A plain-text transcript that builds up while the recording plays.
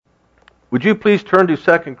Would you please turn to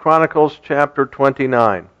 2 Chronicles chapter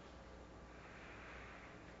 29?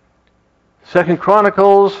 2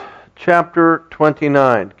 Chronicles chapter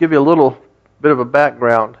 29. To give you a little bit of a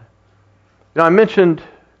background. I mentioned,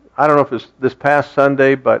 I don't know if it's this past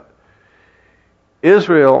Sunday, but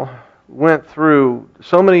Israel went through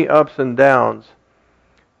so many ups and downs.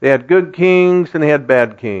 They had good kings and they had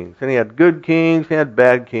bad kings. And they had good kings and they had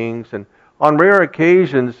bad kings. And on rare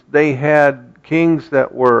occasions, they had kings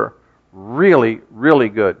that were really, really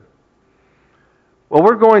good. Well,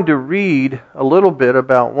 we're going to read a little bit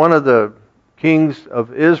about one of the kings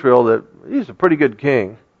of Israel that he's a pretty good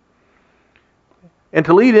king. And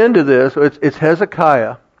to lead into this, it's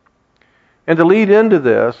Hezekiah. And to lead into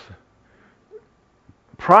this,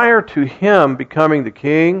 prior to him becoming the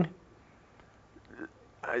king,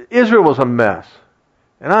 Israel was a mess.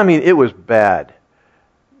 And I mean, it was bad.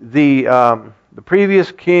 The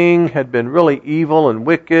previous king had been really evil and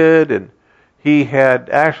wicked, and he had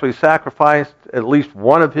actually sacrificed at least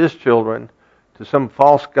one of his children to some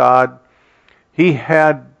false god. He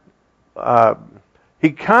had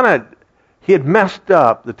messed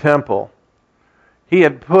up the temple. He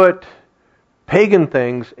had put pagan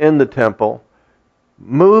things in the temple,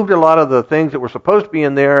 moved a lot of the things that were supposed to be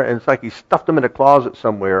in there, and it's like he stuffed them in a closet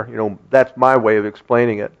somewhere. That's my way of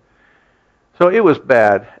explaining it. So it was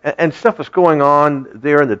bad. And stuff was going on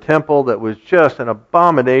there in the temple that was just an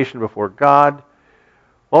abomination before God.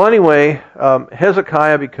 Well, anyway,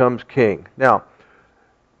 Hezekiah becomes king. Now,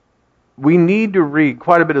 we need to read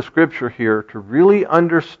quite a bit of scripture here to really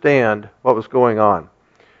understand what was going on.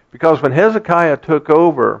 Because when Hezekiah took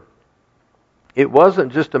over, it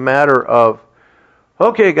wasn't just a matter of,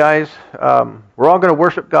 okay, guys, we're all going to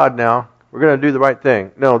worship God now. We're going to do the right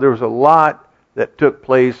thing. No, there was a lot that took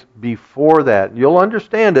place before that. You'll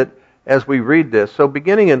understand it as we read this. So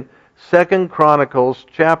beginning in 2 Chronicles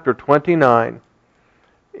chapter 29,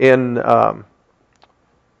 we'll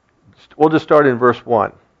just start in verse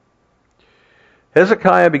 1.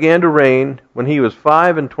 Hezekiah began to reign when he was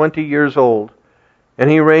 25 years old, and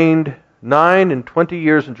he reigned 29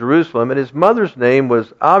 years in Jerusalem, and his mother's name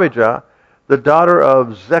was Abijah, the daughter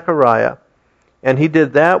of Zechariah. And he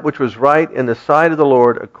did that which was right in the sight of the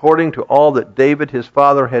Lord, according to all that David his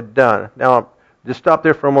father had done. Now, just stop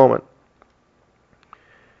there for a moment.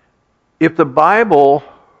 If the Bible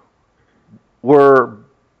were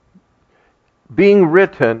being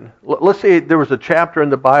written, let's say there was a chapter in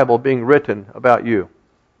the Bible being written about you,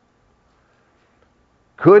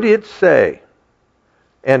 could it say,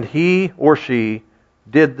 and he or she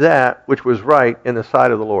did that which was right in the sight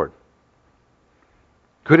of the Lord?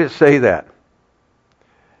 Could it say that?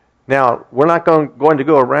 Now, we're not going to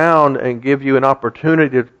go around and give you an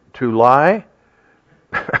opportunity to lie.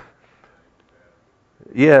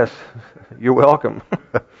 Yes, you're welcome.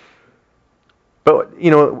 But,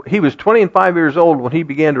 he was 25 years old when he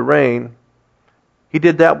began to reign. He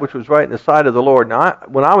did that which was right in the sight of the Lord. Now,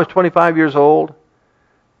 when I was 25 years old,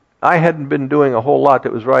 I hadn't been doing a whole lot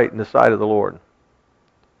that was right in the sight of the Lord.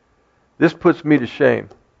 This puts me to shame.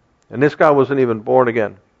 And this guy wasn't even born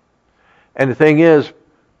again. And the thing is,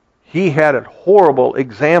 he had a horrible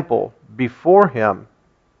example before him,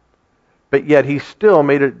 but yet he still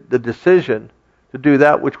made the decision to do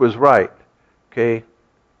that which was right. Okay?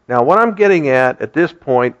 Now, what I'm getting at this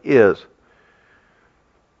point is,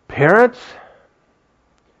 parents,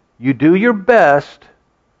 you do your best,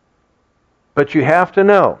 but you have to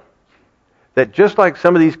know that just like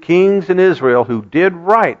some of these kings in Israel who did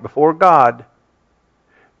right before God,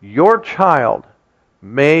 your child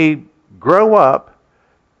may grow up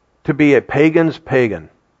to be a pagan's pagan.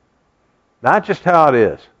 Not just how it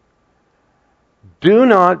is. Do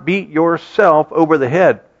not beat yourself over the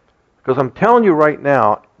head. Because I'm telling you right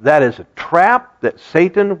now, that is a trap that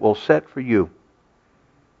Satan will set for you.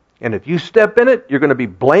 And if you step in it, you're going to be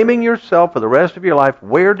blaming yourself for the rest of your life.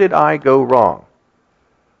 Where did I go wrong?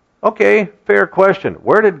 Okay, fair question.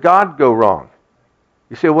 Where did God go wrong?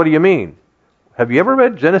 You say, what do you mean? Have you ever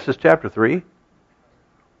read Genesis chapter 3?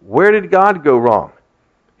 Where did God go wrong?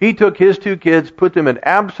 He took his two kids, put them in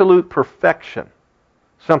absolute perfection.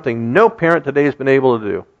 Something no parent today has been able to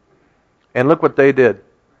do. And look what they did.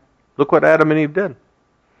 Look what Adam and Eve did.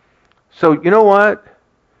 So, you know what?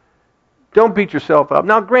 Don't beat yourself up.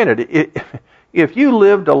 Now, granted, if you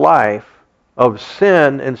lived a life of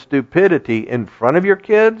sin and stupidity in front of your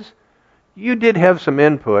kids, you did have some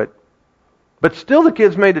input, but still the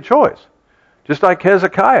kids made the choice. Just like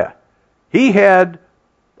Hezekiah. He had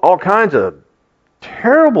all kinds of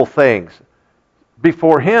terrible things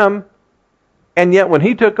before him, and yet when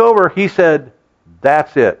he took over, he said,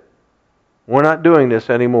 that's it. We're not doing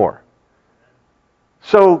this anymore.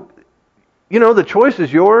 So the choice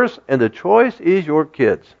is yours, and the choice is your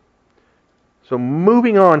kids. So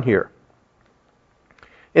moving on here.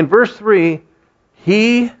 In verse 3,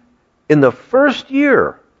 he, in the first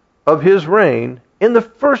year of his reign, in the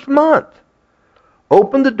first month,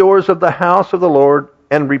 opened the doors of the house of the Lord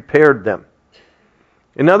and repaired them.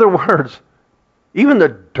 In other words, even the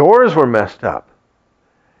doors were messed up.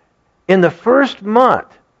 In the first month,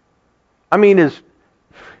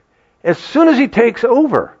 as soon as he takes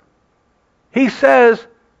over, he says,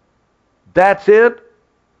 that's it,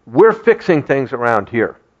 we're fixing things around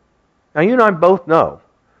here. Now, you and I both know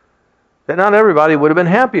that not everybody would have been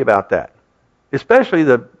happy about that, especially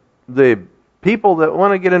the people that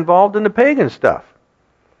want to get involved in the pagan stuff.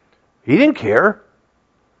 He didn't care.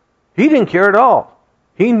 He didn't care at all.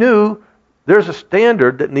 He knew there's a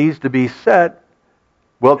standard that needs to be set.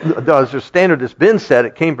 Well, there's a standard that's been set.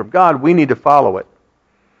 It came from God. We need to follow it.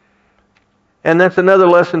 And that's another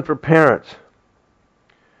lesson for parents.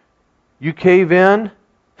 You cave in.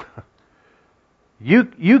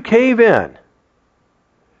 You cave in.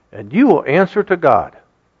 And you will answer to God.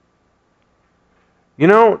 You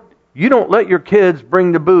don't let your kids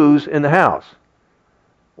bring the booze in the house.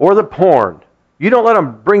 Or the porn. You don't let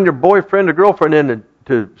them bring their boyfriend or girlfriend in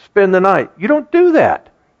to spend the night. You don't do that.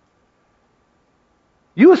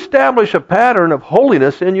 You establish a pattern of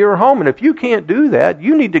holiness in your home. And if you can't do that,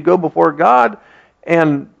 you need to go before God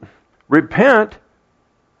and repent.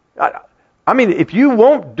 If you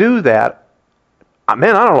won't do that,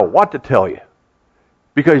 man, I don't know what to tell you.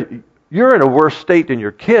 Because you're in a worse state than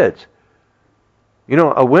your kids. A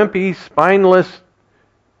wimpy, spineless,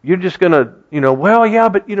 you're just going to,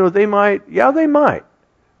 they might. Yeah, they might.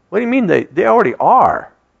 What do you mean? They already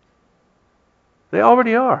are. They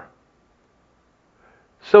already are.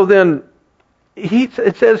 So then,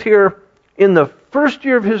 it says here, in the first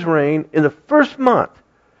year of his reign, in the first month,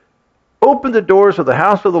 opened the doors of the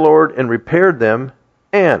house of the Lord and repaired them,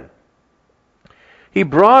 and he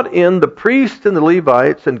brought in the priests and the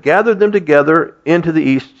Levites and gathered them together into the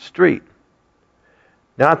east street.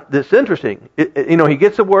 Now, this is interesting. He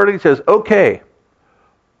gets a word and he says, okay,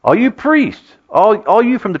 all you priests, all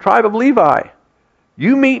you from the tribe of Levi,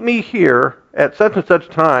 you meet me here at such and such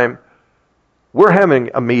time. We're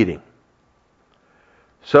having a meeting.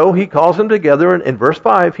 So he calls them together, and in verse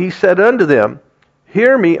 5, he said unto them,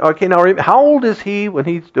 hear me. Okay, now how old is he when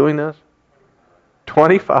he's doing this?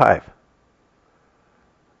 25.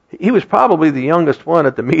 He was probably the youngest one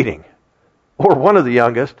at the meeting, or one of the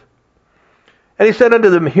youngest. And he said unto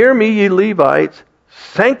them, hear me, ye Levites,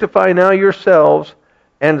 sanctify now yourselves,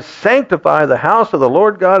 and sanctify the house of the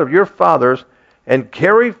Lord God of your fathers, and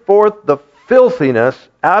carry forth the filthiness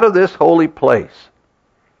out of this holy place.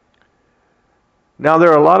 Now,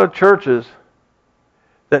 there are a lot of churches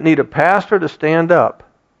that need a pastor to stand up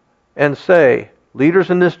and say, leaders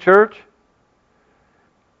in this church,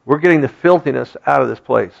 we're getting the filthiness out of this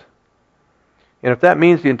place. And if that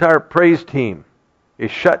means the entire praise team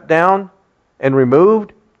is shut down and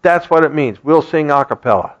removed, that's what it means. We'll sing a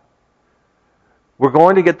cappella. We're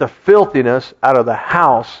going to get the filthiness out of the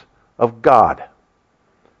house of God.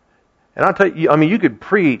 And I'll tell you, you could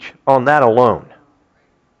preach on that alone.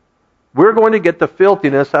 We're going to get the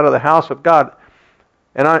filthiness out of the house of God.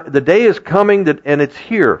 And the day is coming, and it's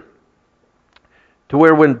here, to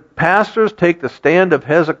where when pastors take the stand of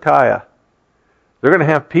Hezekiah, they're going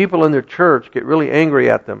to have people in their church get really angry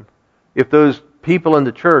at them if those people in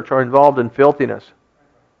the church are involved in filthiness.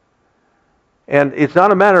 And it's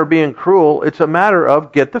not a matter of being cruel, it's a matter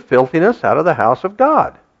of get the filthiness out of the house of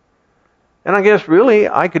God. And I guess really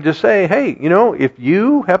I could just say, hey, if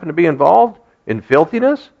you happen to be involved in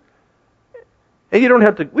filthiness, and we don't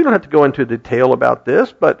have to go into detail about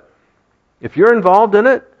this, but if you're involved in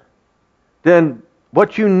it, then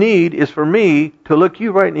what you need is for me to look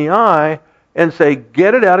you right in the eye and say,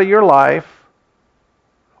 get it out of your life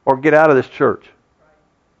or get out of this church.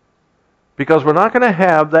 Because we're not going to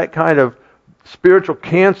have that kind of spiritual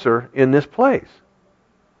cancer in this place.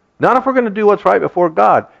 Not if we're going to do what's right before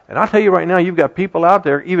God. And I'll tell you right now, you've got people out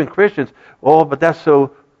there, even Christians, but that's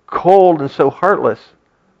so cold and so heartless.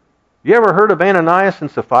 You ever heard of Ananias and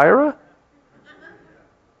Sapphira?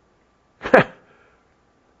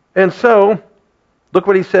 And so, look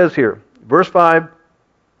what he says here. Verse 5,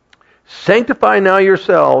 sanctify now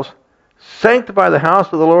yourselves, sanctify the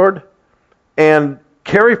house of the Lord, and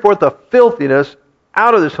carry forth the filthiness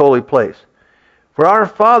out of this holy place. For our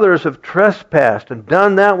fathers have trespassed and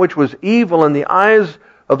done that which was evil in the eyes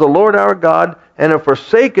of the Lord our God, and have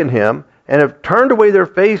forsaken him, and have turned away their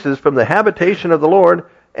faces from the habitation of the Lord,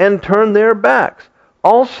 and turned their backs.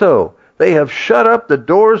 Also, they have shut up the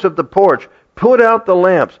doors of the porch, put out the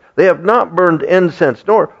lamps. They have not burned incense,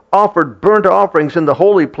 nor offered burnt offerings in the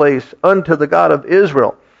holy place unto the God of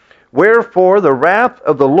Israel. Wherefore the wrath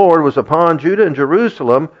of the Lord was upon Judah and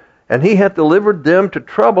Jerusalem, and he hath delivered them to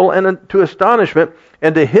trouble and to astonishment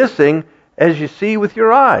and to hissing, as you see with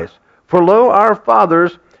your eyes. For lo, our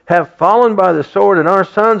fathers have fallen by the sword, and our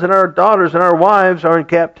sons and our daughters and our wives are in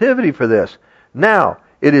captivity for this. Now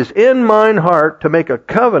it is in mine heart to make a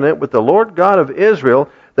covenant with the Lord God of Israel,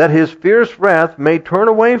 that his fierce wrath may turn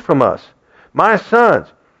away from us. My sons,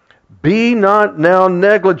 be not now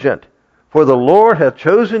negligent, for the Lord hath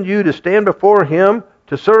chosen you to stand before him,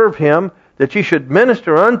 to serve him, that ye should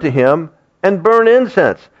minister unto him, and burn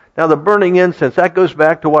incense. Now the burning incense, that goes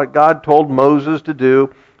back to what God told Moses to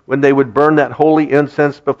do when they would burn that holy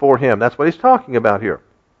incense before him. That's what he's talking about here.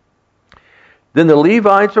 Then the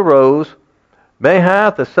Levites arose,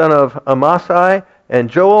 Mahath the son of Amasai, and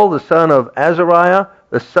Joel the son of Azariah,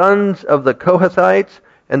 the sons of the Kohathites,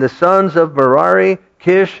 and the sons of Merari,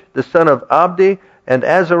 Kish the son of Abdi, and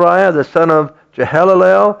Azariah the son of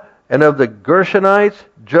Jehalelel, and of the Gershonites,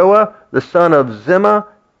 Joah the son of Zimmah,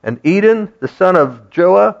 and Eden the son of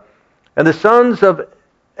Joah, and the sons of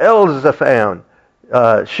Elzaphan,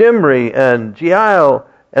 Shimri and Jeiel,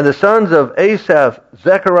 and the sons of Asaph,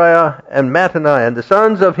 Zechariah and Mattaniah, and the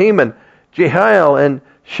sons of Heman, Jehiel and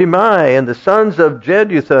Shimei, and the sons of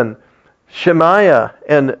Jeduthun, Shemaiah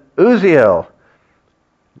and Uziel.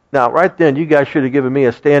 Now, right then, you guys should have given me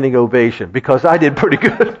a standing ovation, because I did pretty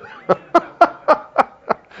good.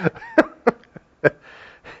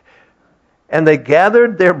 And they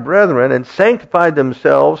gathered their brethren and sanctified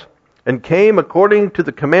themselves, and came according to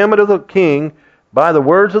the commandment of the king by the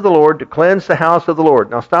words of the Lord to cleanse the house of the Lord.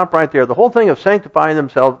 Now stop right there. The whole thing of sanctifying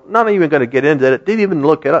themselves, not even going to get into that. It didn't even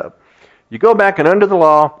look it up. You go back, and under the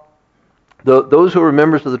law, those who were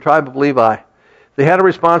members of the tribe of Levi, they had a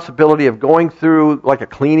responsibility of going through like a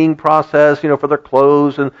cleaning process, for their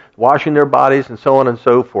clothes and washing their bodies and so on and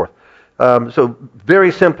so forth. So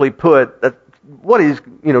very simply put, that what he's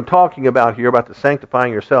talking about here about the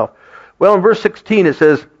sanctifying yourself. Well, in verse 16 it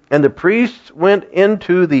says, and the priests went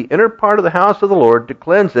into the inner part of the house of the Lord to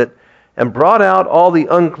cleanse it, and brought out all the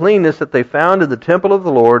uncleanness that they found in the temple of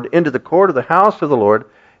the Lord into the court of the house of the Lord.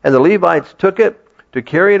 And the Levites took it to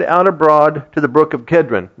carry it out abroad to the brook of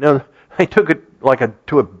Kidron. Now, they took it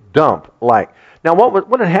to a dump. Now,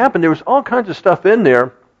 what had happened, there was all kinds of stuff in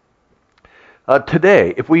there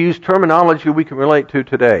today. If we use terminology we can relate to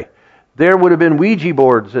today, there would have been Ouija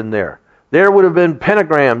boards in there. There would have been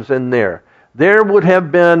pentagrams in there. There would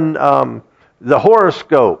have been the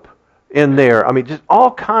horoscope in there. I mean, just all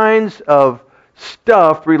kinds of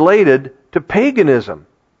stuff related to paganism.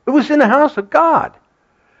 It was in the house of God.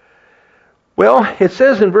 Well, it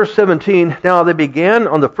says in verse 17, now they began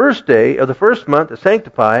on the first day of the first month to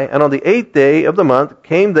sanctify, and on the 8th day of the month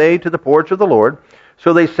came they to the porch of the Lord.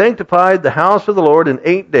 So they sanctified the house of the Lord in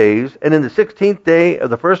 8 days, and in the 16th day of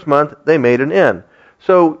the first month they made an end.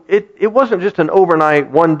 So it wasn't just an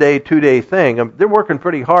overnight, 1 day, 2 day thing. They're working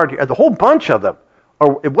pretty hard here. The whole bunch of them.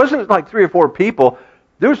 It wasn't like 3 or 4 people.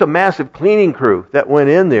 There was a massive cleaning crew that went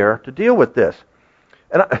in there to deal with this.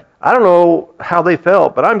 And I don't know how they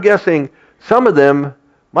felt, but I'm guessing some of them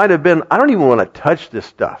might have been, I don't even want to touch this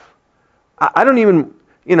stuff. I don't even,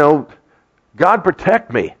 God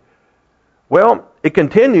protect me. Well, it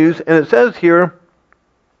continues, and it says here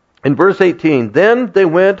in verse 18, then they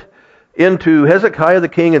went into Hezekiah the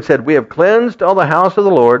king and said, we have cleansed all the house of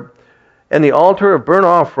the Lord, and the altar of burnt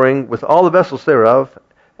offering with all the vessels thereof,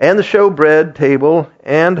 and the showbread table,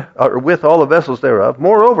 and with all the vessels thereof.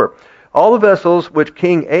 Moreover, all the vessels which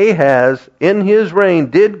King Ahaz in his reign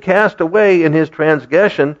did cast away in his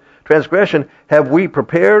transgression have we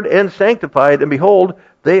prepared and sanctified, and behold,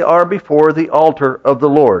 they are before the altar of the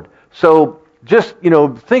Lord. So just,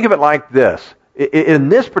 think of it like this. In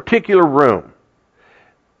this particular room,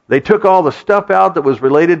 they took all the stuff out that was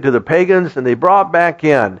related to the pagans, and they brought back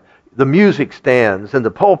in the music stands and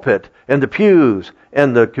the pulpit and the pews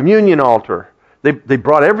and the communion altar. They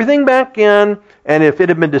brought everything back in, and if it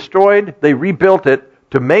had been destroyed, they rebuilt it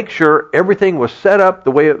to make sure everything was set up the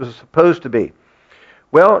way it was supposed to be.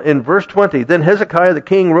 Well, in verse 20, then Hezekiah the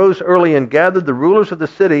king rose early and gathered the rulers of the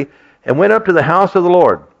city and went up to the house of the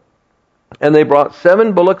Lord. And they brought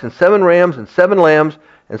 7 bullocks and 7 rams and 7 lambs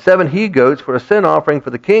and 7 he-goats for a sin offering for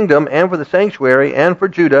the kingdom and for the sanctuary and for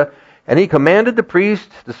Judah. And he commanded the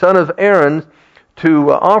priests, the son of Aaron,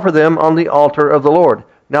 to offer them on the altar of the Lord.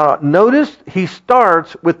 Now, notice he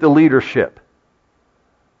starts with the leadership.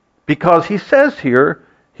 Because he says here,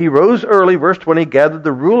 he rose early, verse 20, gathered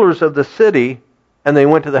the rulers of the city, and they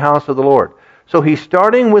went to the house of the Lord. So he's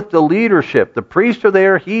starting with the leadership. The priests are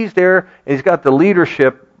there, he's there, and he's got the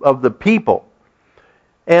leadership of the people.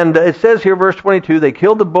 And it says here, verse 22, they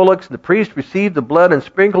killed the bullocks, and the priest received the blood and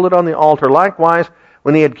sprinkled it on the altar. Likewise,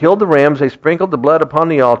 when they had killed the rams, they sprinkled the blood upon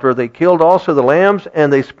the altar. They killed also the lambs,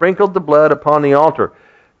 and they sprinkled the blood upon the altar.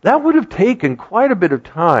 That would have taken quite a bit of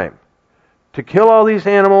time to kill all these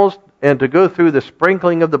animals and to go through the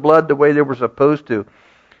sprinkling of the blood the way they were supposed to.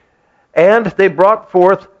 And they brought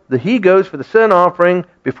forth the he-goats for the sin offering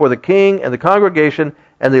before the king and the congregation,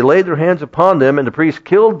 and they laid their hands upon them, and the priest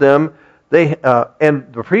killed them.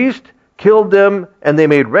 And the priest killed them, and they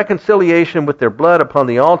made reconciliation with their blood upon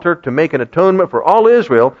the altar to make an atonement for all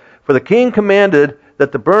Israel. For the king commanded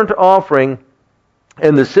that the burnt offering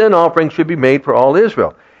and the sin offering should be made for all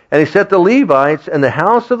Israel. And he set the Levites in the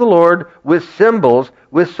house of the Lord with cymbals,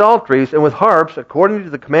 with psalteries, and with harps, according to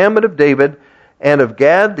the commandment of David, and of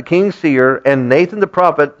Gad the king's seer, and Nathan the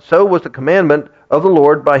prophet. So was the commandment of the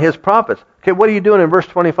Lord by his prophets. Okay, what are you doing in verse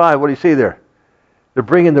 25? What do you see there? They're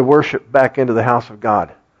bringing the worship back into the house of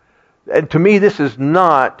God. And to me, this is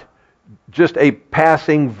not just a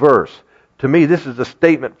passing verse. To me, this is a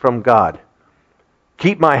statement from God.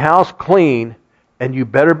 Keep my house clean, and you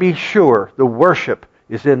better be sure the worship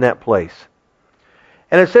is in that place.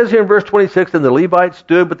 And it says here in verse 26, and the Levites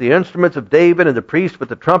stood with the instruments of David, and the priests with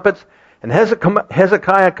the trumpets. And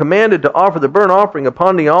Hezekiah commanded to offer the burnt offering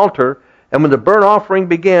upon the altar. And when the burnt offering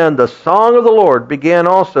began, the song of the Lord began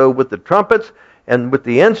also with the trumpets and with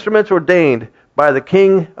the instruments ordained by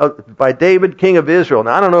by David, king of Israel.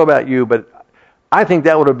 Now, I don't know about you, but I think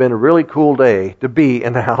that would have been a really cool day to be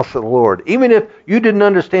in the house of the Lord. Even if you didn't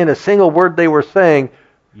understand a single word they were saying,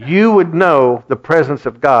 you would know the presence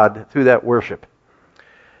of God through that worship.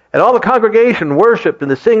 And all the congregation worshipped, and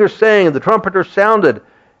the singers sang, and the trumpeters sounded.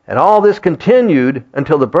 And all this continued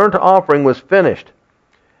until the burnt offering was finished.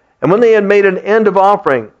 And when they had made an end of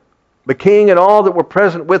offering, the king and all that were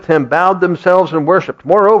present with him bowed themselves and worshipped.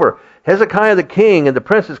 Moreover, Hezekiah the king and the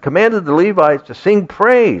princes commanded the Levites to sing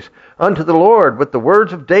praise unto the Lord with the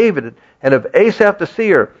words of David and of Asaph the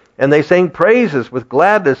seer. And they sang praises with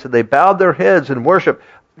gladness, and they bowed their heads and worshiped.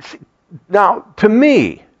 Now, to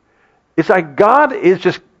me, it's like God is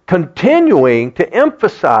just continuing to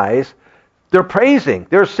emphasize they're praising,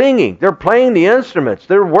 they're singing, they're playing the instruments,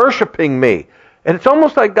 they're worshiping me. And it's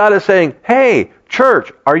almost like God is saying, hey,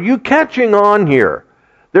 church, are you catching on here?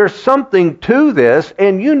 There's something to this,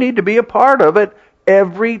 and you need to be a part of it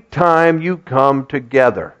every time you come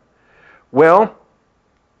together. Well,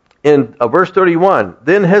 in verse 31,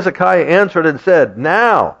 then Hezekiah answered and said,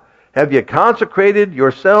 now have you consecrated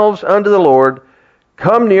yourselves unto the Lord?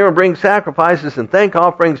 Come near and bring sacrifices and thank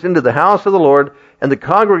offerings into the house of the Lord. And the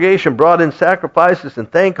congregation brought in sacrifices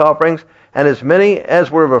and thank offerings, and as many as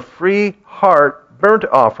were of a free heart burnt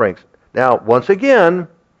offerings. Now, once again,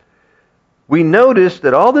 we notice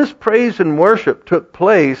that all this praise and worship took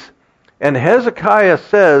place, and Hezekiah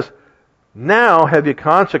says, now have you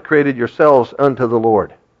consecrated yourselves unto the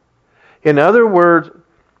Lord. In other words,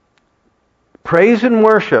 praise and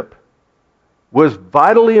worship was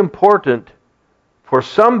vitally important for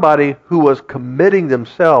somebody who was committing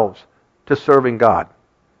themselves to serving God.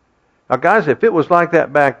 Now, guys, if it was like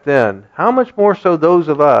that back then, how much more so those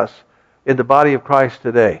of us in the body of Christ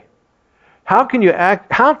today? How can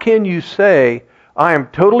you say, I am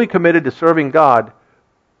totally committed to serving God,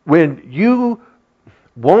 when you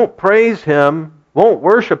won't praise Him, won't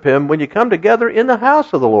worship Him when you come together in the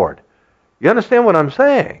house of the Lord? You understand what I'm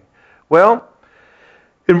saying? Well,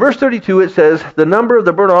 in verse 32 it says, the number of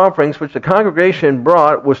the burnt offerings which the congregation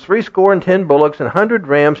brought was 70 bullocks, and 100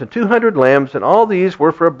 rams, and 200 lambs, and all these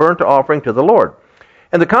were for a burnt offering to the Lord.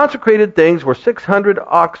 And the consecrated things were 600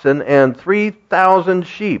 oxen and 3,000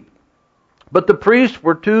 sheep. But the priests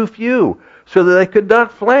were too few, so that they could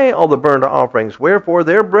not flay all the burnt offerings. Wherefore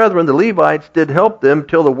their brethren, the Levites, did help them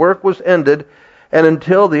till the work was ended, and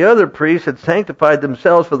until the other priests had sanctified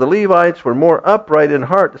themselves. For the Levites were more upright in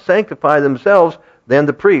heart to sanctify themselves than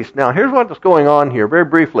the priests. Now, here's what's going on here, very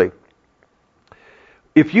briefly.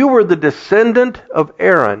 If you were the descendant of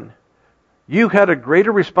Aaron, you had a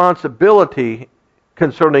greater responsibility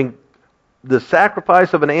concerning the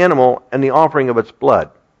sacrifice of an animal and the offering of its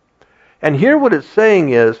blood. And here what it's saying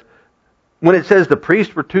is, when it says the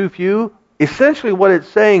priests were too few, essentially what it's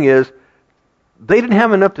saying is, they didn't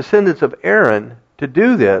have enough descendants of Aaron to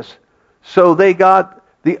do this, so they got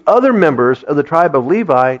the other members of the tribe of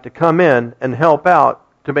Levi to come in and help out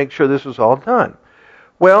to make sure this was all done.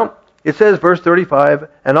 Well, it says, verse 35,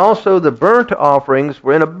 and also the burnt offerings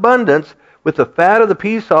were in abundance, with the fat of the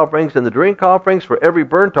peace offerings and the drink offerings for every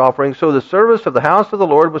burnt offering. So the service of the house of the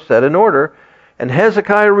Lord was set in order. And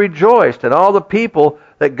Hezekiah rejoiced, and all the people,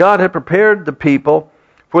 that God had prepared the people,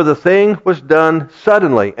 for the thing was done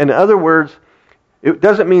suddenly. In other words, it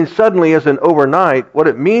doesn't mean suddenly as in overnight. What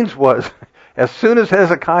it means was, as soon as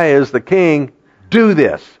Hezekiah is the king, do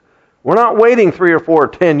this. We're not waiting 3 or 4 or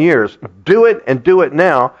 10 years. Do it, and do it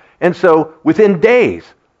now. And so, within days,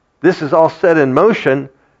 this is all set in motion.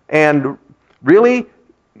 And really,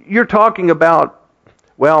 you're talking about,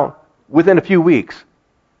 well, within a few weeks,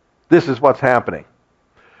 this is what's happening.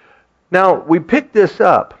 Now, we pick this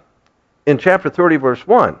up in chapter 30, verse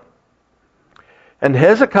 1. And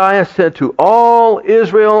Hezekiah said to all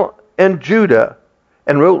Israel and Judah,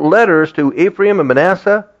 and wrote letters to Ephraim and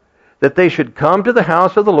Manasseh, that they should come to the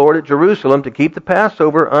house of the Lord at Jerusalem to keep the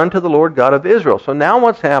Passover unto the Lord God of Israel. So now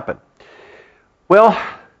what's happened? Well,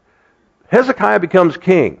 Hezekiah becomes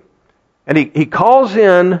king. And he calls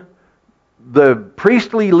in the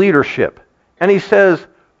priestly leadership. And he says,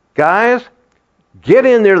 guys, get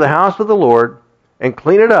in there to the house of the Lord and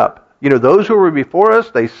clean it up. You know, those who were before us,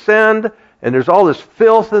 they sinned, and there's all this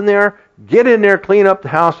filth in there. Get in there, clean up the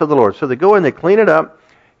house of the Lord. So they go in, they clean it up.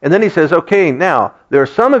 And then he says, okay, now, there are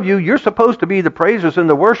some of you, you're supposed to be the praisers and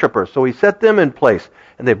the worshipers. So he set them in place.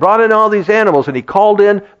 And they brought in all these animals, and he called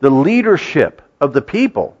in the leadership of the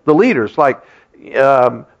people, the leaders, like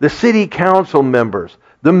the city council members,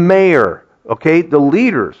 the mayor, okay, the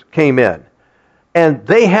leaders came in. And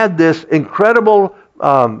they had this incredible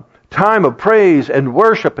time of praise and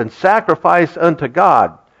worship and sacrifice unto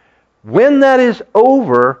God. When that is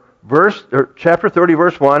over, chapter 30,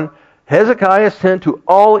 verse 1, Hezekiah sent to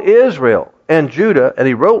all Israel and Judah, and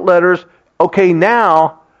he wrote letters, okay,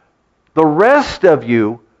 now, the rest of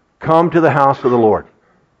you come to the house of the Lord.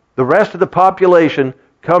 The rest of the population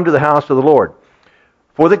come to the house of the Lord.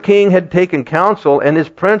 For the king had taken counsel, and his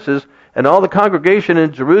princes, and all the congregation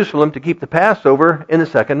in Jerusalem, to keep the Passover in the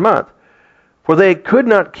 2nd month. For they could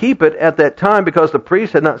not keep it at that time, because the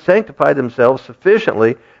priests had not sanctified themselves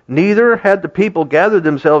sufficiently, neither had the people gathered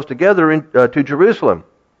themselves together to Jerusalem.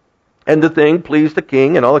 And the thing pleased the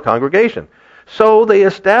king and all the congregation. So they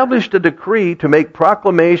established a decree to make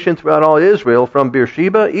proclamation throughout all Israel, from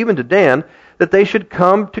Beersheba even to Dan, that they should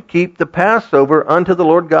come to keep the Passover unto the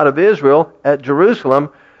Lord God of Israel at Jerusalem,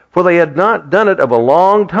 for they had not done it of a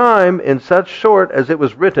long time in such sort as it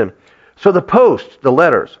was written. So the post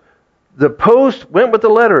went with the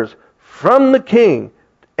letters from the king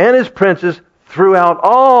and his princes throughout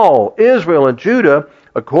all Israel and Judah,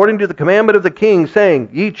 according to the commandment of the king, saying,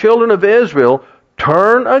 Ye children of Israel,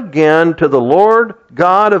 turn again to the Lord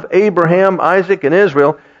God of Abraham, Isaac, and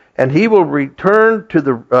Israel, and he will return to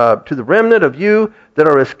the remnant of you that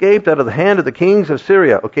are escaped out of the hand of the kings of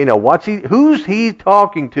Syria. Okay, now who's he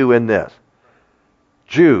talking to in this?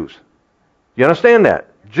 Jews. You understand that?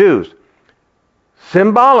 Jews.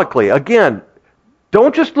 Symbolically, again,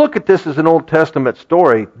 don't just look at this as an Old Testament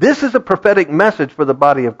story. This is a prophetic message for the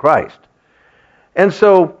body of Christ. And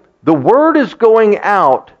so the word is going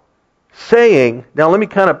out saying, now let me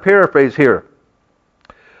kind of paraphrase here.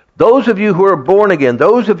 Those of you who are born again,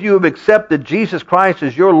 those of you who have accepted Jesus Christ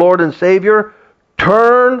as your Lord and Savior,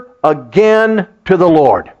 turn again to the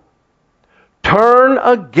Lord. Turn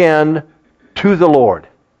again to the Lord.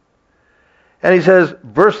 And he says,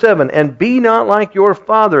 verse 7, And be not like your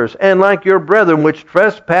fathers and like your brethren, which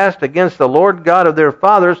trespassed against the Lord God of their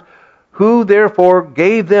fathers, who therefore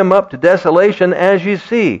gave them up to desolation, as ye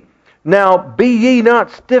see. Now be ye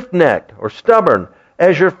not stiff-necked or stubborn,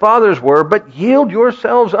 as your fathers were, but yield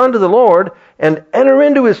yourselves unto the Lord, and enter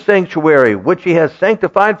into his sanctuary, which he has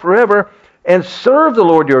sanctified forever, and serve the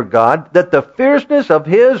Lord your God, that the fierceness of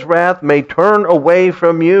his wrath may turn away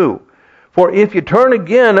from you. For if you turn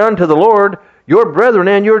again unto the Lord, your brethren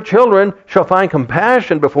and your children shall find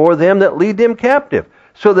compassion before them that lead them captive,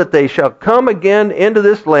 so that they shall come again into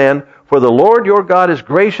this land. For the Lord your God is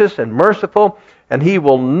gracious and merciful, and he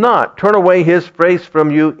will not turn away his face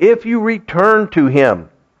from you if you return to him.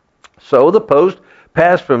 So the post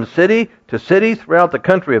passed from city to city throughout the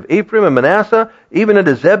country of Ephraim and Manasseh, even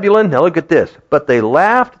into Zebulun. Now look at this. But they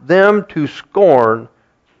laughed them to scorn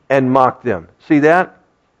and mocked them. See that?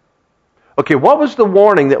 Okay, what was the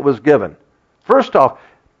warning that was given? First off,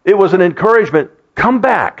 it was an encouragement. Come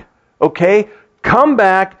back. Okay? Come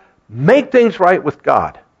back. Make things right with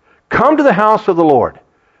God. Come to the house of the Lord.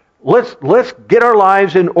 Let's get our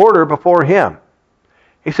lives in order before him.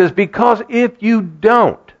 He says, because if you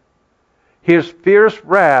don't, his fierce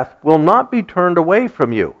wrath will not be turned away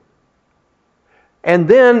from you. And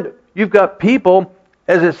then you've got people,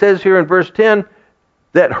 as it says here in verse 10,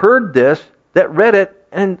 that heard this, that read it,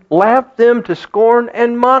 and laughed them to scorn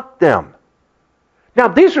and mocked them. Now,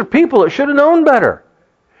 these are people that should have known better.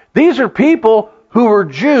 These are people who were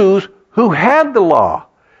Jews who had the law.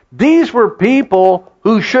 These were people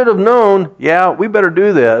who should have known, yeah, we better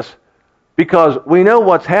do this because we know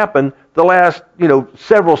what's happened the last,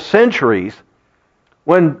 several centuries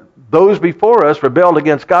when those before us rebelled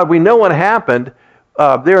against God. We know what happened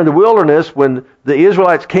there in the wilderness when the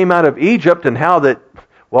Israelites came out of Egypt and how that,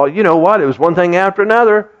 well, you know what? It was one thing after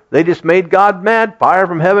another. They just made God mad. Fire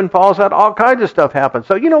from heaven falls out. All kinds of stuff happened.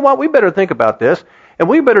 So you know what? We better think about this. And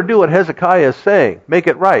we better do what Hezekiah is saying. Make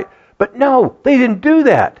it right. But no, they didn't do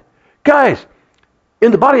that. Guys,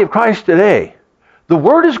 in the body of Christ today, the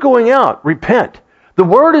word is going out. Repent. The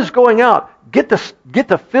word is going out. Get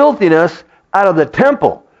the filthiness out of the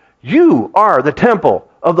temple. You are the temple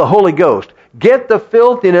of the Holy Ghost. Get the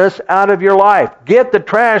filthiness out of your life. Get the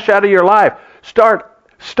trash out of your life.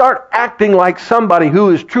 Start acting like somebody who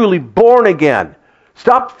is truly born again.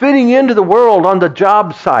 Stop fitting into the world on the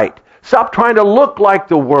job site. Stop trying to look like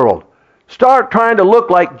the world. Start trying to look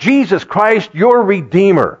like Jesus Christ, your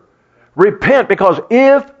Redeemer. Repent, because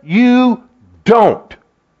if you don't,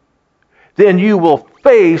 then you will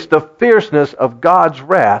face the fierceness of God's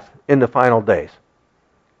wrath in the final days.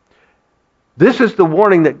 This is the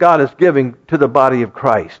warning that God is giving to the body of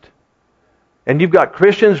Christ. And you've got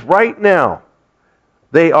Christians right now.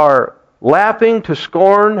 They are laughing to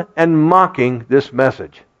scorn and mocking this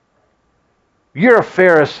message. You're a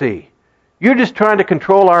Pharisee. You're just trying to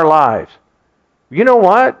control our lives. You know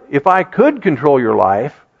what? If I could control your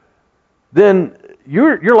life, then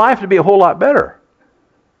your life would be a whole lot better.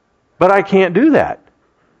 But I can't do that.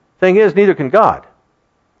 Thing is, neither can God.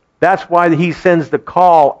 That's why He sends the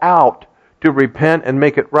call out to repent and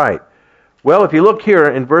make it right. Well, if you look here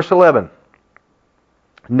in verse 11,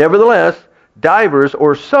 nevertheless, divers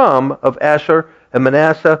or some of Asher and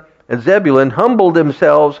Manasseh and Zebulun humbled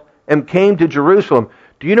themselves and came to Jerusalem.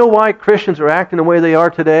 Do you know why Christians are acting the way they are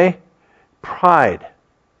today? Pride.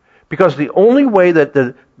 Because the only way that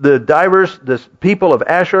the divers, the people of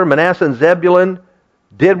Asher, Manasseh, and Zebulun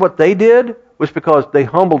did what they did was because they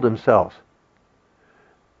humbled themselves.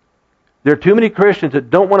 There are too many Christians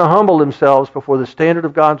that don't want to humble themselves before the standard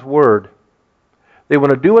of God's Word. They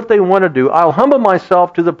want to do what they want to do. I'll humble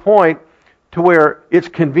myself to the point to where it's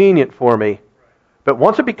convenient for me. But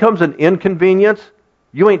once it becomes an inconvenience,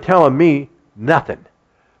 you ain't telling me nothing.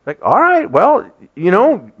 Like, all right, well,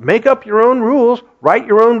 make up your own rules, write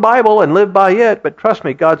your own Bible and live by it, but trust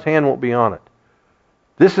me, God's hand won't be on it.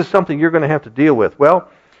 This is something you're going to have to deal with. Well,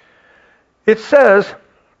 it says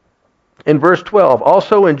in verse 12,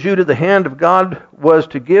 also in Judah the hand of God was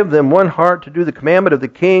to give them one heart to do the commandment of the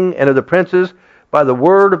king and of the princes by the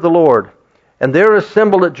word of the Lord. And there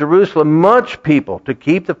assembled at Jerusalem much people to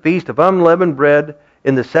keep the feast of unleavened bread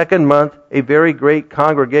in the second month, a very great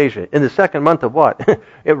congregation. In the second month of what?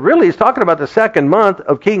 It really is talking about the second month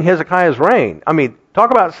of King Hezekiah's reign. I mean, talk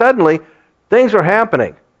about suddenly, things are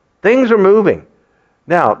happening. Things are moving.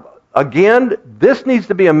 Now, again, this needs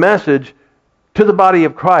to be a message to the body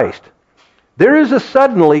of Christ. There is a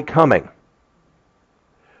suddenly coming.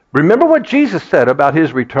 Remember what Jesus said about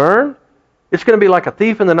His return? It's going to be like a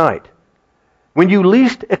thief in the night. When you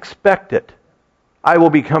least expect it, I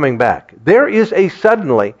will be coming back. There is a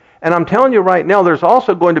suddenly, and I'm telling you right now, there's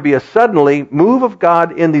also going to be a suddenly move of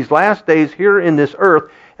God in these last days here in this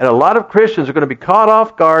earth, and a lot of Christians are going to be caught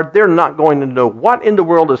off guard. They're not going to know what in the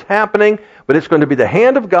world is happening, but it's going to be the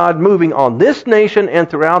hand of God moving on this nation and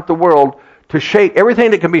throughout the world to shake.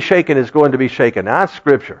 Everything that can be shaken is going to be shaken. Now, that's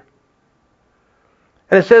Scripture.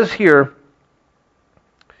 And it says here,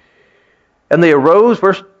 and they arose,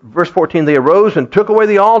 verse 14, they arose and took away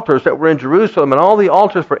the altars that were in Jerusalem, and all the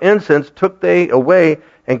altars for incense took they away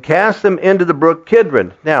and cast them into the brook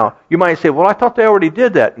Kidron. Now, you might say, well, I thought they already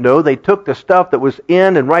did that. No, they took the stuff that was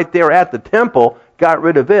in and right there at the temple, got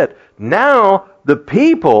rid of it. Now, the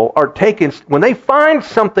people are taking, when they find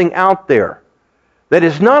something out there that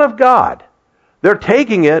is not of God, they're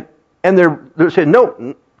taking it and they're saying,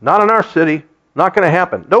 nope, not in our city, not going to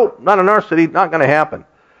happen. Nope, not in our city, not going to happen.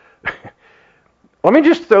 Let me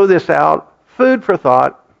just throw this out, food for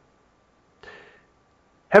thought.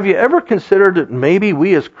 Have you ever considered that maybe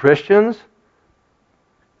we as Christians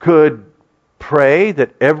could pray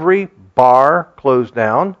that every bar closed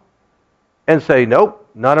down and say, nope,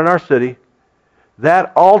 not in our city.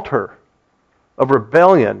 That altar of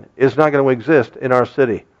rebellion is not going to exist in our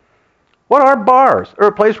city. What are bars? They're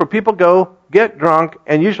a place where people go, get drunk,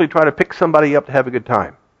 and usually try to pick somebody up to have a good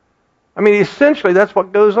time. I mean, essentially, that's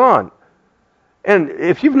what goes on. And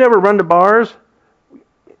if you've never run to bars,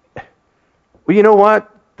 well, you know what?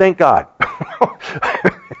 Thank God.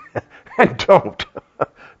 And don't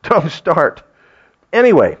start.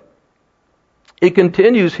 Anyway, he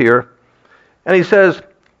continues here, and he says,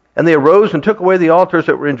 and they arose and took away the altars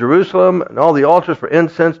that were in Jerusalem, and all the altars for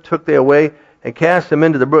incense took they away, and cast them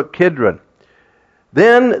into the brook Kidron.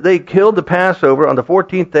 Then they killed the Passover on the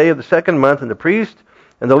 14th day of the second month, and the priests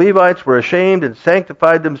and the Levites were ashamed and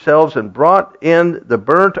sanctified themselves and brought in the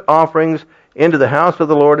burnt offerings into the house of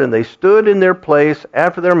the Lord, and they stood in their place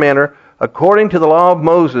after their manner, according to the law of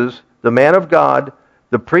Moses, the man of God.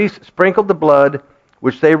 The priests sprinkled the blood,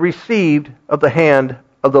 which they received of the hand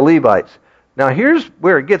of the Levites. Now here's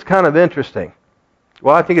where it gets kind of interesting.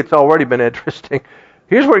 Well, I think it's already been interesting.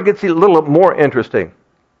 Here's where it gets a little more interesting.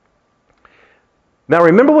 Now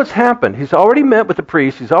remember what's happened. He's already met with the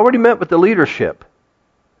priests. He's already met with the leadership.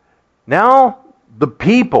 Now the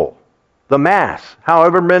people, the mass,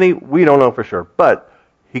 however many, we don't know for sure. But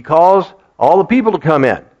he calls all the people to come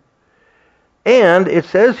in. And it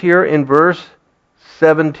says here in verse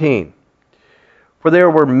 17, for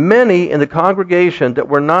there were many in the congregation that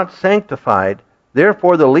were not sanctified.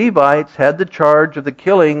 Therefore the Levites had the charge of the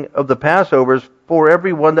killing of the Passovers for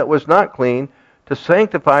everyone that was not clean, to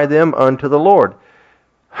sanctify them unto the Lord.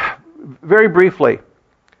 Very briefly,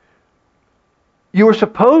 there was a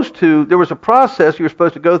process you were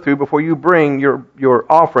supposed to go through before you bring your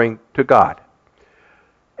offering to God.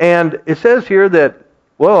 And it says here that,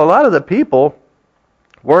 well, a lot of the people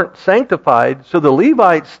weren't sanctified, so the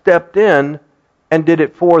Levites stepped in and did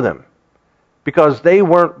it for them, because they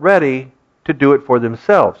weren't ready to do it for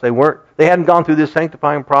themselves. They hadn't gone through this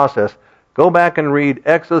sanctifying process. Go back and read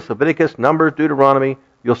Exodus, Leviticus, Numbers, Deuteronomy.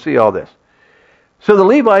 You'll see all this. So the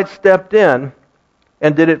Levites stepped in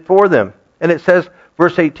and did it for them. And it says,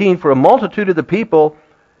 verse 18, for a multitude of the people,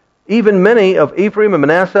 even many of Ephraim and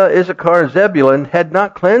Manasseh, Issachar and Zebulun, had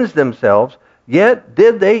not cleansed themselves, yet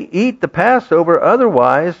did they eat the Passover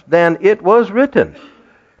otherwise than it was written.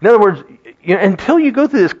 In other words, until you go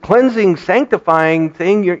through this cleansing, sanctifying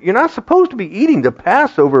thing, you're not supposed to be eating the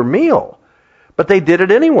Passover meal. But they did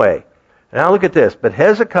it anyway. Now look at this. But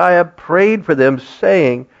Hezekiah prayed for them,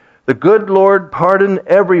 saying, the good Lord pardon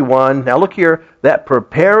everyone, now look here, that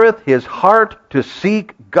prepareth his heart to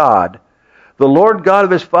seek God, the Lord God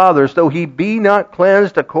of his fathers, though he be not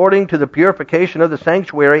cleansed according to the purification of the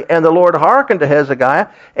sanctuary. And the Lord hearkened to Hezekiah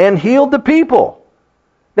and healed the people.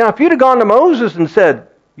 Now if you'd have gone to Moses and said,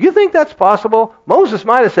 you think that's possible? Moses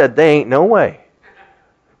might have said, they ain't no way.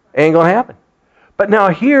 Ain't going to happen. But now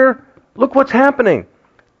here, look what's happening.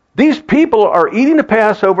 These people are eating the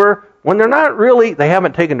Passover when they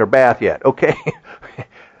haven't taken their bath yet, okay?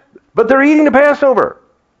 But they're eating the Passover.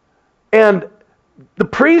 And the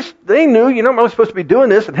priests, they knew, you're not really supposed to be doing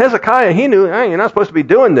this. And Hezekiah, he knew, you're not supposed to be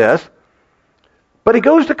doing this. But he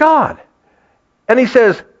goes to God. And he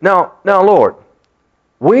says, now, Lord,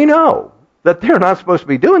 we know that they're not supposed to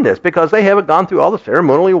be doing this because they haven't gone through all the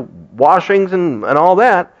ceremonial washings and all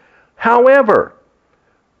that. However,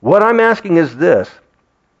 what I'm asking is this.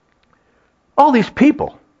 All these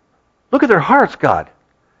people, look at their hearts, God.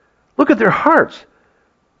 Look at their hearts.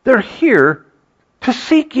 They're here to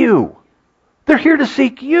seek you. They're here to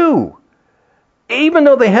seek you. Even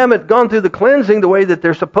though they haven't gone through the cleansing the way that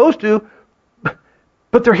they're supposed to,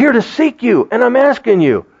 but they're here to seek you. And I'm asking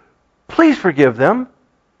you, please forgive them.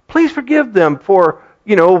 Please forgive them for,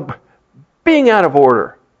 being out of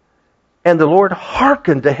order. And the Lord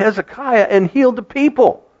hearkened to Hezekiah and healed the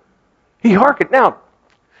people. He hearkened. Now,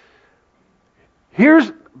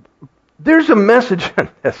 there's a message in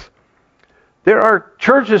this. There are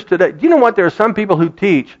churches today. Do you know what? There are some people who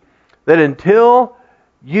teach that until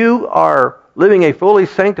you are living a fully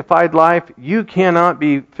sanctified life, you cannot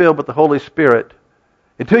be filled with the Holy Spirit.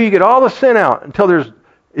 Until you get all the sin out,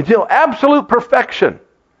 until absolute perfection,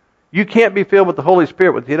 you can't be filled with the Holy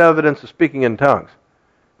Spirit with the evidence of speaking in tongues.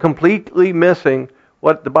 Completely missing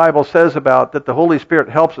what the Bible says about that the Holy Spirit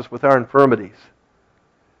helps us with our infirmities.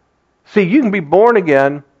 See, you can be born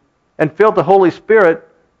again and filled with the Holy Spirit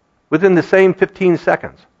within the same 15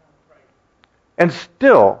 seconds. And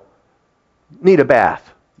still need a bath.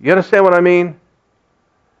 You understand what I mean?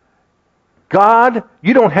 God,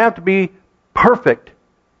 you don't have to be perfect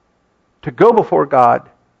to go before God.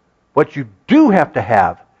 What you do have to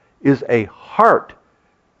have is a heart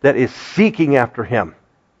that is seeking after Him.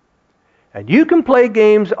 And you can play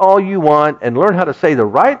games all you want and learn how to say the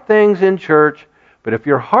right things in church, but if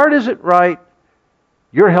your heart isn't right,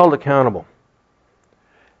 you're held accountable.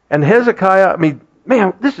 And Hezekiah,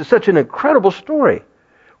 man, this is such an incredible story.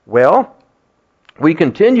 Well, we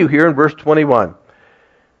continue here in verse 21.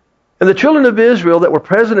 And the children of Israel that were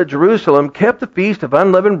present at Jerusalem kept the feast of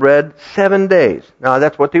unleavened bread 7 days. Now,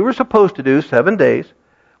 that's what they were supposed to do, 7 days.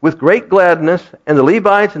 with great gladness, and the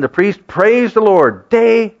Levites and the priests praised the Lord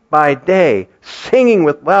day by day, singing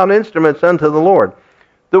with loud instruments unto the Lord.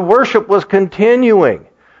 The worship was continuing.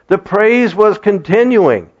 The praise was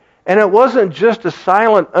continuing. And it wasn't just a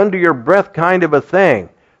silent, under your breath kind of a thing.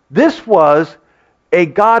 This was a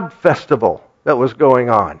God festival that was going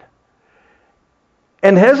on.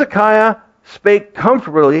 And Hezekiah spake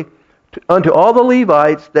comfortably unto all the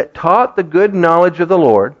Levites that taught the good knowledge of the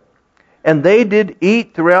Lord, and they did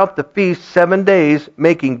eat throughout the feast 7 days,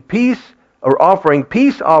 making peace, or offering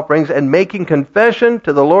peace offerings, and making confession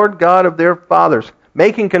to the Lord God of their fathers.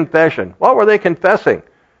 Making confession. What were they confessing?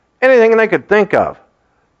 Anything they could think of.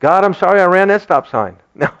 God, I'm sorry I ran that stop sign.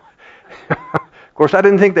 Now, of course, I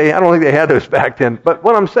don't think they had those back then. But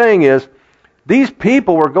what I'm saying is, these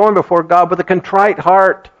people were going before God with a contrite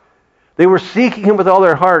heart. They were seeking Him with all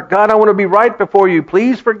their heart. God, I want to be right before You.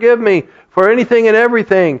 Please forgive me for anything and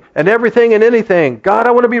everything and anything. God,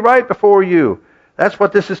 I want to be right before You. That's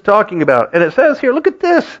what this is talking about. And it says here, look at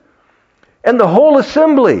this. And the whole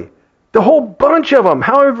assembly, the whole bunch of them,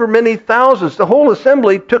 however many thousands, the whole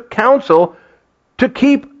assembly took counsel to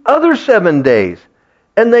keep other 7 days.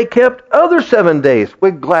 And they kept other 7 days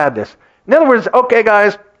with gladness. In other words, okay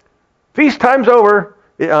guys, feast time's over.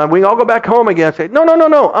 We can all go back home again. Say, no, we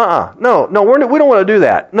don't want to do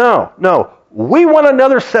that. No. We want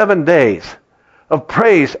another 7 days of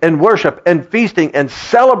praise and worship and feasting and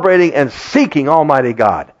celebrating and seeking Almighty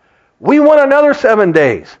God. We want another 7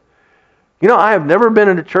 days. You know, I have never been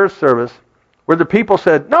in a church service where the people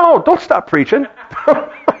said, no, don't stop preaching.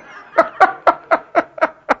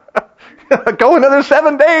 Go another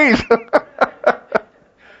 7 days.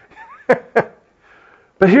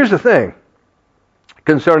 But here's the thing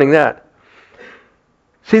concerning that.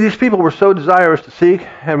 See, these people were so desirous to seek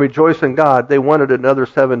and rejoice in God, they wanted another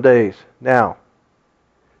 7 days. Now,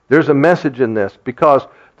 there's a message in this, because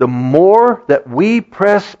the more that we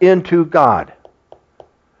press into God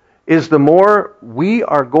is the more we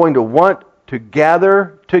are going to want to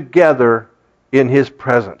gather together in His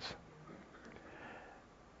presence.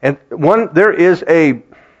 And there is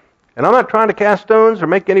and I'm not trying to cast stones or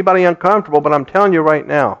make anybody uncomfortable, but I'm telling you right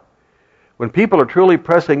now, when people are truly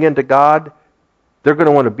pressing into God, they're going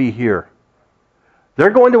to want to be here. They're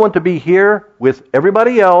going to want to be here with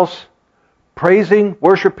everybody else, praising,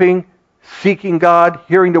 worshiping, seeking God,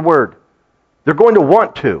 hearing the Word. They're going to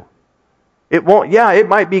want to. It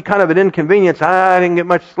might be kind of an inconvenience. I didn't get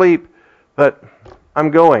much sleep, but I'm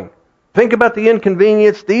going. Think about the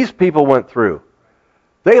inconvenience these people went through.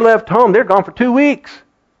 They left home. They're gone for 2 weeks.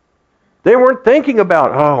 They weren't thinking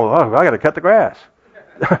about, I got to cut the grass.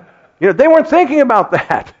 They weren't thinking about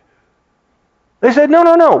that. They said,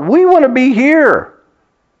 no, we want to be here.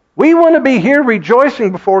 We want to be here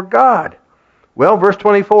rejoicing before God. Well, verse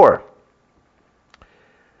 24.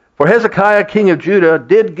 For Hezekiah, king of Judah,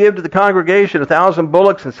 did give to the congregation 1,000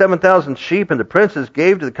 bullocks and 7,000 sheep, and the princes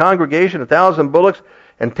gave to the congregation 1,000 bullocks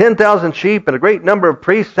and 10,000 sheep, and a great number of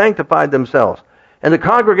priests sanctified themselves. And the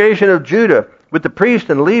congregation of Judah, with the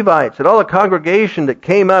priests and Levites, and all the congregation that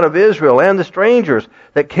came out of Israel, and the strangers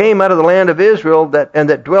that came out of the land of Israel,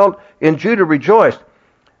 that dwelt in Judah, rejoiced.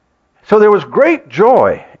 So there was great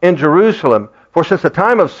joy in Jerusalem, for since the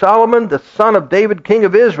time of Solomon, the son of David, king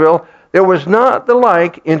of Israel, there was not the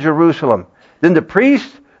like in Jerusalem. Then the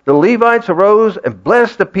priests, the Levites, arose and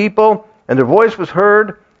blessed the people, and their voice was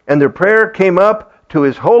heard, and their prayer came up to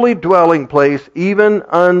His holy dwelling place, even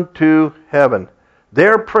unto heaven.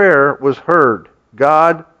 Their prayer was heard.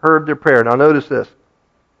 God heard their prayer. Now notice this.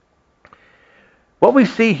 What we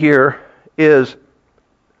see here is,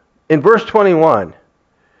 in verse 21,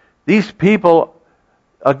 these people,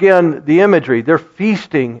 again, the imagery, they're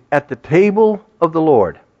feasting at the table of the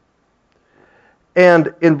Lord.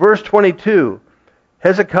 And in verse 22,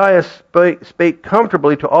 Hezekiah spake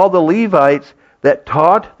comfortably to all the Levites that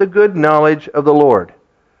taught the good knowledge of the Lord.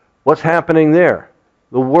 What's happening there?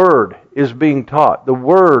 The Word is being taught. The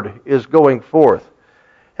Word is going forth.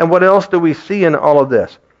 And what else do we see in all of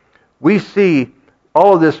this? We see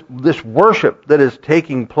all of this worship that is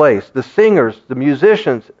taking place. The singers, the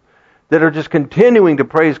musicians that are just continuing to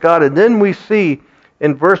praise God. And then we see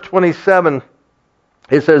in verse 27,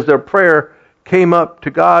 it says their prayer came up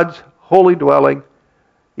to God's holy dwelling,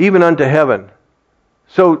 even unto heaven.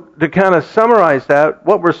 So to kind of summarize that,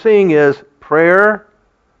 what we're seeing is prayer,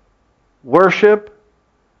 worship,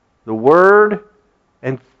 the Word,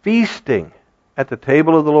 and feasting at the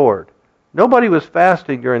table of the Lord. Nobody was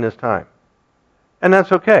fasting during this time. And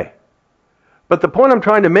that's okay. But the point I'm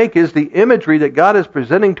trying to make is the imagery that God is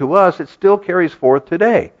presenting to us, it still carries forth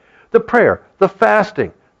today. The prayer, the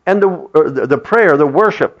fasting, and the prayer, the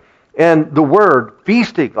worship, and the Word,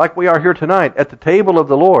 feasting, like we are here tonight, at the table of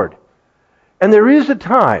the Lord. And there is a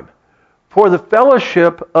time for the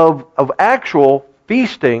fellowship of actual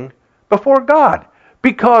feasting before God.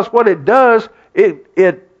 Because what it does,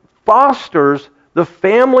 it fosters the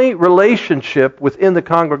family relationship within the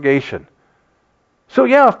congregation. So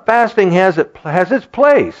yeah, fasting has its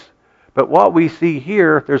place. But what we see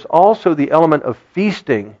here, there's also the element of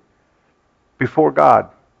feasting before God,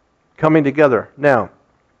 coming together. Now,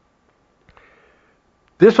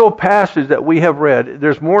 this whole passage that we have read,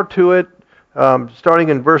 there's more to it. Starting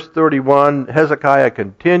in verse 31, Hezekiah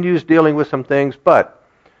continues dealing with some things, but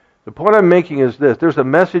the point I'm making is this. There's a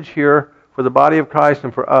message here for the body of Christ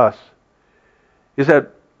and for us, is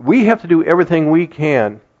that we have to do everything we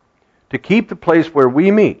can to keep the place where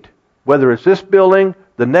we meet, whether it's this building,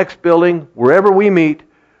 the next building, wherever we meet,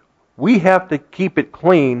 we have to keep it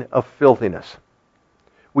clean of filthiness.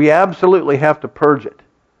 We absolutely have to purge it.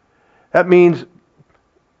 That means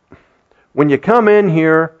when you come in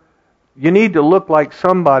here, you need to look like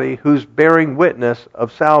somebody who's bearing witness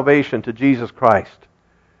of salvation to Jesus Christ.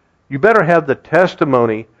 You better have the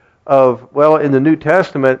testimony of, well, in the New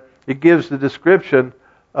Testament, it gives the description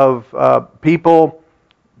of people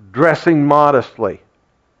dressing modestly.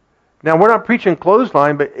 Now, we're not preaching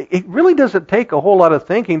clothesline, but it really doesn't take a whole lot of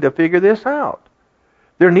thinking to figure this out.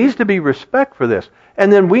 There needs to be respect for this.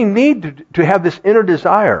 And then we need to have this inner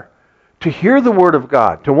desire to hear the Word of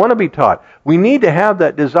God, to want to be taught. We need to have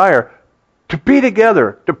that desire to be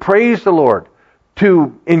together, to praise the Lord,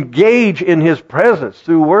 to engage in His presence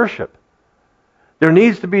through worship. There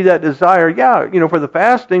needs to be that desire, for the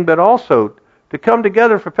fasting, but also to come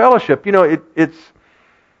together for fellowship. Let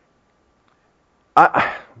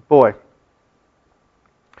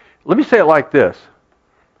me say it like this.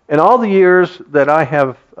 In all the years that I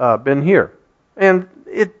have been here, and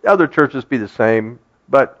other churches be the same,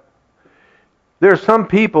 but there are some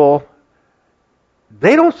people,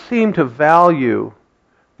 they don't seem to value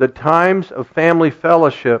the times of family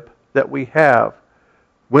fellowship that we have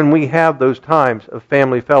when we have those times of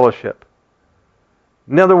family fellowship.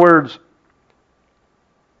 In other words,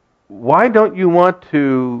 why don't you want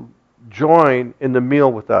to join in the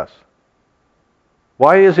meal with us?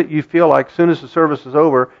 Why is it you feel like as soon as the service is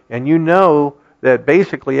over and you know that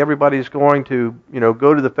basically everybody's going to,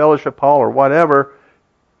 go to the fellowship hall or whatever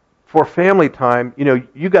for family time,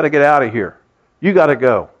 you got to get out of here. You got to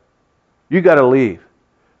go. You got to leave.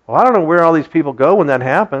 Well, I don't know where all these people go when that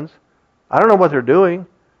happens. I don't know what they're doing.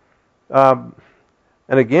 And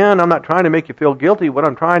again, I'm not trying to make you feel guilty. What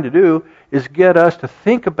I'm trying to do is get us to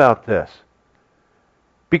think about this.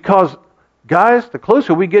 Because, guys, the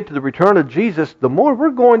closer we get to the return of Jesus, the more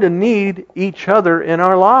we're going to need each other in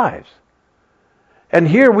our lives. And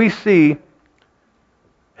here we see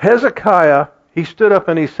Hezekiah, he stood up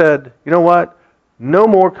and he said, you know what? No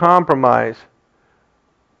more compromise.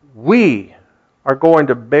 We are going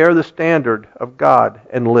to bear the standard of God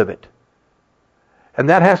and live it. And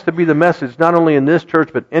that has to be the message, not only in this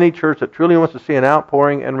church, but any church that truly wants to see an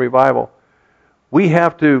outpouring and revival. We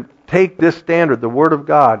have to take this standard, the Word of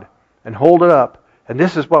God, and hold it up. And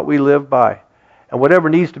this is what we live by. And whatever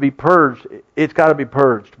needs to be purged, it's got to be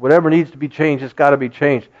purged. Whatever needs to be changed, it's got to be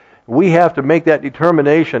changed. We have to make that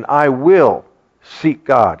determination. I will seek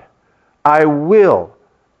God. I will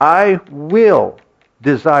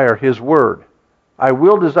desire His Word. I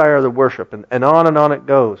will desire the worship. And on it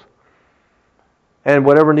goes. And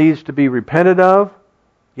whatever needs to be repented of,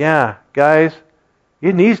 guys,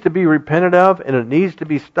 it needs to be repented of, and it needs to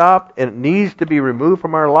be stopped, and it needs to be removed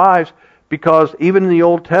from our lives, because even in the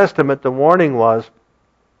Old Testament, the warning was,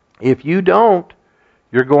 if you don't,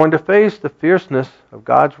 you're going to face the fierceness of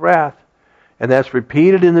God's wrath. And that's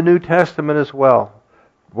repeated in the New Testament as well.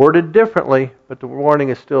 Worded differently, but the warning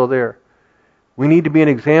is still there. We need to be an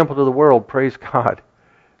example to the world, praise God.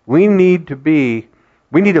 We need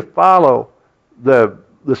to follow the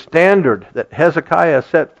standard that Hezekiah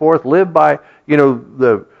set forth, live by,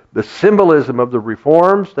 the symbolism of the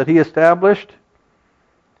reforms that he established,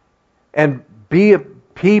 and be a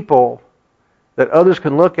people that others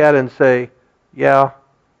can look at and say, yeah,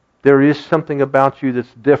 there is something about you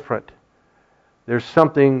that's different. There's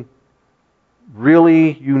something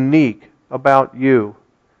really unique about you.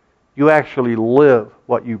 You actually live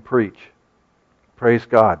what you preach. Praise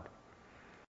God.